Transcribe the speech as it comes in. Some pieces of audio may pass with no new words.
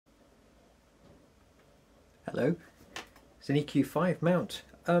Hello, it's an EQ5 mount.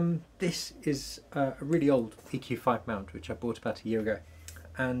 This is a really old EQ5 mount which I bought about a year ago,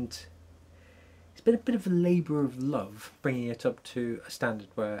 and it's been a bit of a labour of love bringing it up to a standard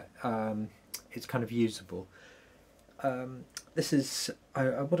where it's kind of usable. This is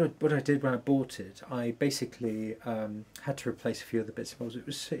what I did when I bought it. I basically had to replace a few of the bits and bobs.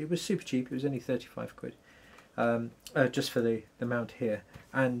 It was super cheap. It was only 35 quid just for the mount here,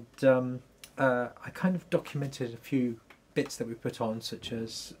 and I kind of documented a few bits that we put on, such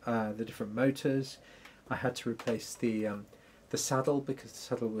as the different motors. I had to replace the saddle because the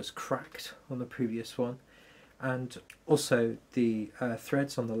saddle was cracked on the previous one, and also the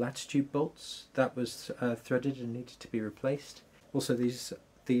threads on the latitude bolts that was threaded and needed to be replaced. Also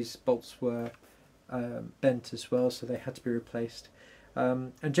these bolts were bent as well, so they had to be replaced.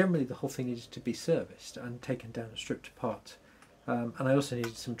 And generally the whole thing needed to be serviced and taken down and stripped apart. And I also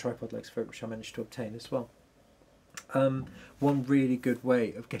needed some tripod legs for it, which I managed to obtain as well. One really good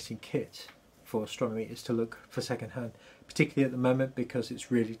way of getting kit for astronomy is to look for second hand, particularly at the moment because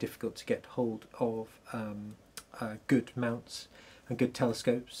it's really difficult to get hold of good mounts and good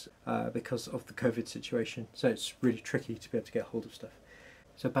telescopes because of the COVID situation. So it's really tricky to be able to get hold of stuff.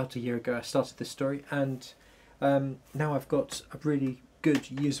 So about a year ago I started this story, and now I've got a really good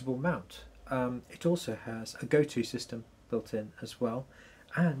usable mount. It also has a go-to system built in as well,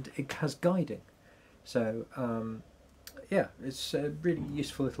 and it has guiding. So yeah, it's a really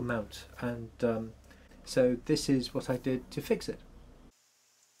useful little mount, and so this is what I did to fix it.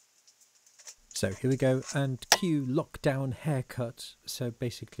 So here we go, and cue lockdown haircut. So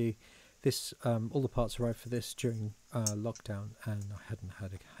basically this all the parts arrived for this during lockdown, and I hadn't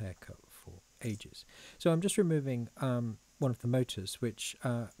had a haircut for ages. So I'm just removing one of the motors, which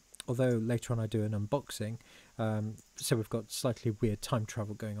although later on I do an unboxing, so we've got slightly weird time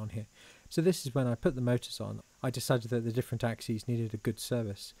travel going on here. So this is when I put the motors on. I decided that the different axes needed a good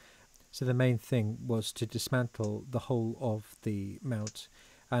service. So the main thing was to dismantle the whole of the mount,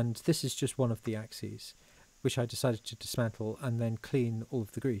 and this is just one of the axes, which I decided to dismantle and then clean all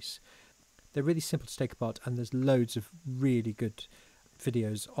of the grease. They're really simple to take apart, and there's loads of really good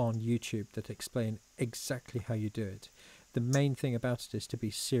videos on YouTube that explain exactly how you do it. The main thing about it is to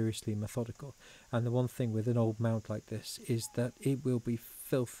be seriously methodical, and the one thing with an old mount like this is that it will be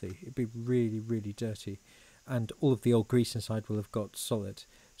filthy. It'll be really dirty, and all of the old grease inside will have got solid.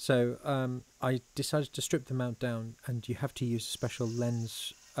 So I decided to strip the mount down, and you have to use a special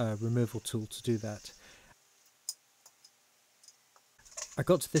lens removal tool to do that. I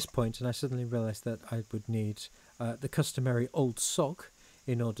got to this point and I suddenly realised that I would need the customary old sock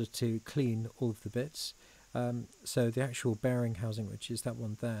in order to clean all of the bits. So the actual bearing housing, which is that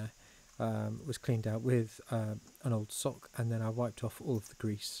one there, was cleaned out with an old sock, and then I wiped off all of the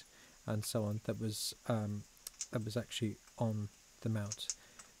grease and so on that was actually on the mount.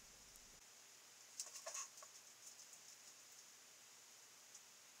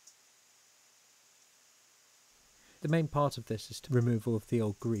 The main part of this is to remove all of the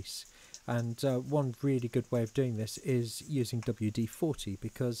old grease, and one really good way of doing this is using WD-40,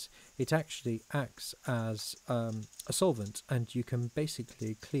 because it actually acts as a solvent, and you can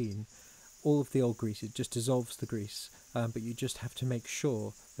basically clean all of the old grease. It just dissolves the grease, but you just have to make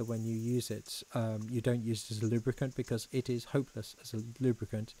sure that when you use it, you don't use it as a lubricant, because it is hopeless as a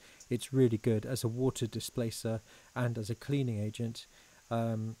lubricant. It's really good as a water displacer and as a cleaning agent,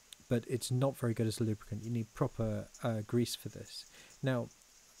 but it's not very good as a lubricant. You need proper grease for this. Now,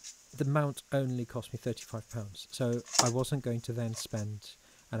 the mount only cost me £35, so I wasn't going to then spend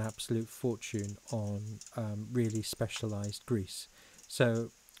an absolute fortune on really specialised grease.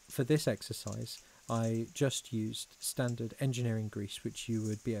 So for this exercise, I just used standard engineering grease, which you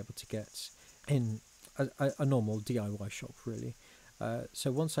would be able to get in a normal DIY shop, really.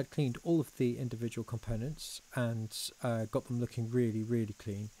 So once I'd cleaned all of the individual components and got them looking really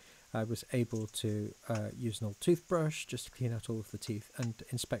clean, I was able to use an old toothbrush just to clean out all of the teeth and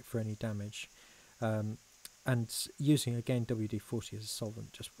inspect for any damage. And using again WD-40 as a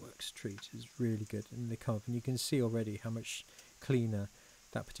solvent just works a treat. It's really good, and they come up, and you can see already how much cleaner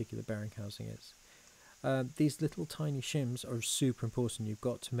that particular bearing housing is. These little tiny shims are super important. You've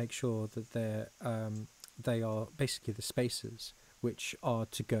got to make sure that they are basically the spacers which are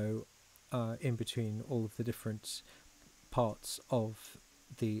to go in between all of the different parts of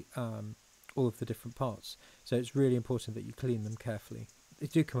the different parts. So it's really important that you clean them carefully. They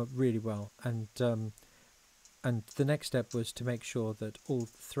do come up really well, and the next step was to make sure that all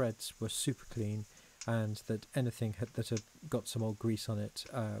the threads were super clean, and that anything that had got some old grease on it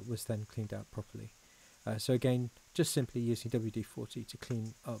was then cleaned out properly. So again, just simply using WD-40 to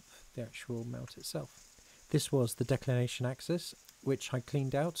clean up the actual mount itself. This was the declination axis, which I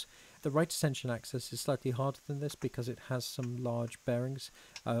cleaned out. The right ascension axis is slightly harder than this because it has some large bearings.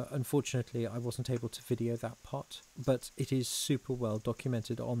 Unfortunately, I wasn't able to video that part, but it is super well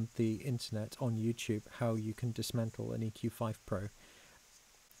documented on the internet, on YouTube, how you can dismantle an EQ5 Pro.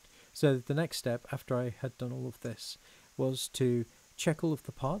 So the next step, after I had done all of this, was to check all of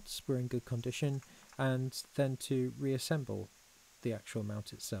the parts were in good condition, and then to reassemble the actual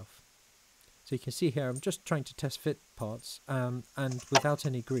mount itself. So you can see here I'm just trying to test fit parts, and without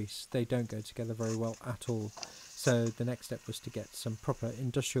any grease they don't go together very well at all. So the next step was to get some proper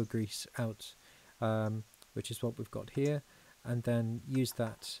industrial grease out, which is what we've got here, and then use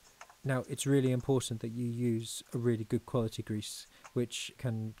that. Now it's really important that you use a really good quality grease which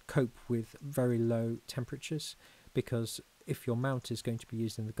can cope with very low temperatures, because if your mount is going to be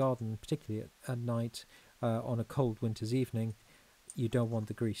used in the garden, particularly at night on a cold winter's evening, you don't want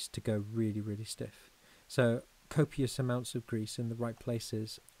the grease to go really stiff. So copious amounts of grease in the right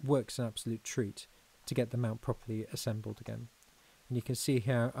places works an absolute treat to get the mount properly assembled again. And you can see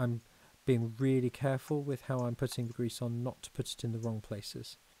here I'm being really careful with how I'm putting the grease on, not to put it in the wrong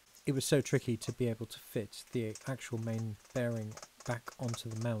places. It was so tricky to be able to fit the actual main bearing back onto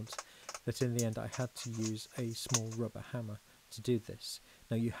the mount that in the end I had to use a small rubber hammer to do this.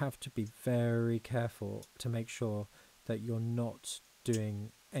 Now you have to be very careful to make sure that you're not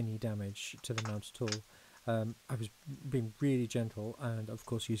doing any damage to the mount at all. I was being really gentle and of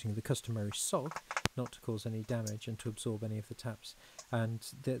course using the customary sock not to cause any damage and to absorb any of the taps, and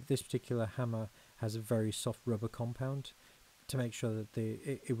this particular hammer has a very soft rubber compound to make sure that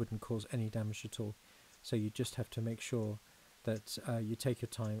it wouldn't cause any damage at all. So you just have to make sure that you take your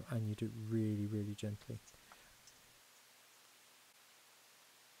time and you do it really gently.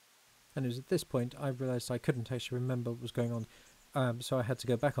 And it was at this point I realised I couldn't actually remember what was going on, so I had to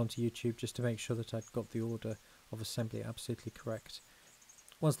go back onto YouTube just to make sure that I'd got the order of assembly absolutely correct.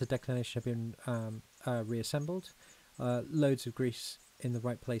 Once the declination had been reassembled, loads of grease in the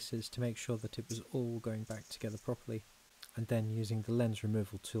right places to make sure that it was all going back together properly, and then using the lens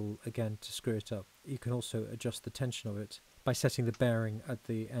removal tool again to screw it up. You can also adjust the tension of it by setting the bearing at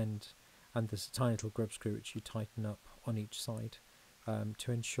the end, and there's a tiny little grub screw which you tighten up on each side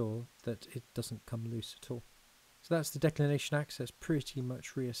to ensure that it doesn't come loose at all. So that's the declination axis pretty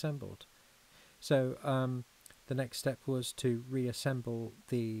much reassembled. So the next step was to reassemble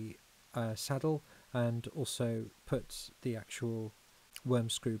the saddle and also put the actual worm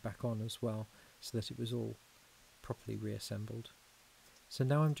screw back on as well, so that it was all properly reassembled. So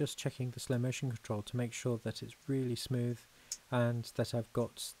now I'm just checking the slow motion control to make sure that it's really smooth and that I've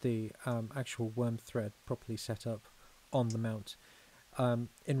got the actual worm thread properly set up on the mount.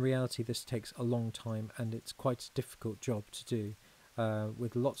 In reality this takes a long time and it's quite a difficult job to do,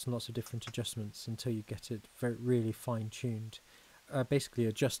 with lots and lots of different adjustments until you get it really fine-tuned. Basically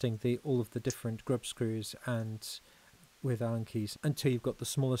adjusting all of the different grub screws and with Allen keys until you've got the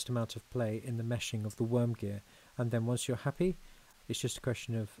smallest amount of play in the meshing of the worm gear, and then once you're happy it's just a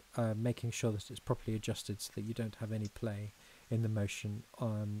question of making sure that it's properly adjusted so that you don't have any play in the motion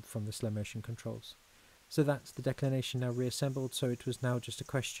from the slow motion controls. So that's the declination now reassembled, so it was now just a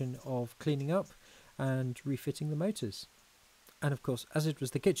question of cleaning up and refitting the motors. And of course, as it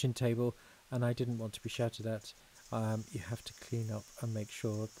was the kitchen table and I didn't want to be shouted at, you have to clean up and make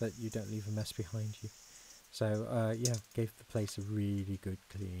sure that you don't leave a mess behind you. So yeah, gave the place a really good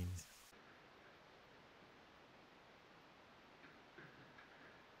clean.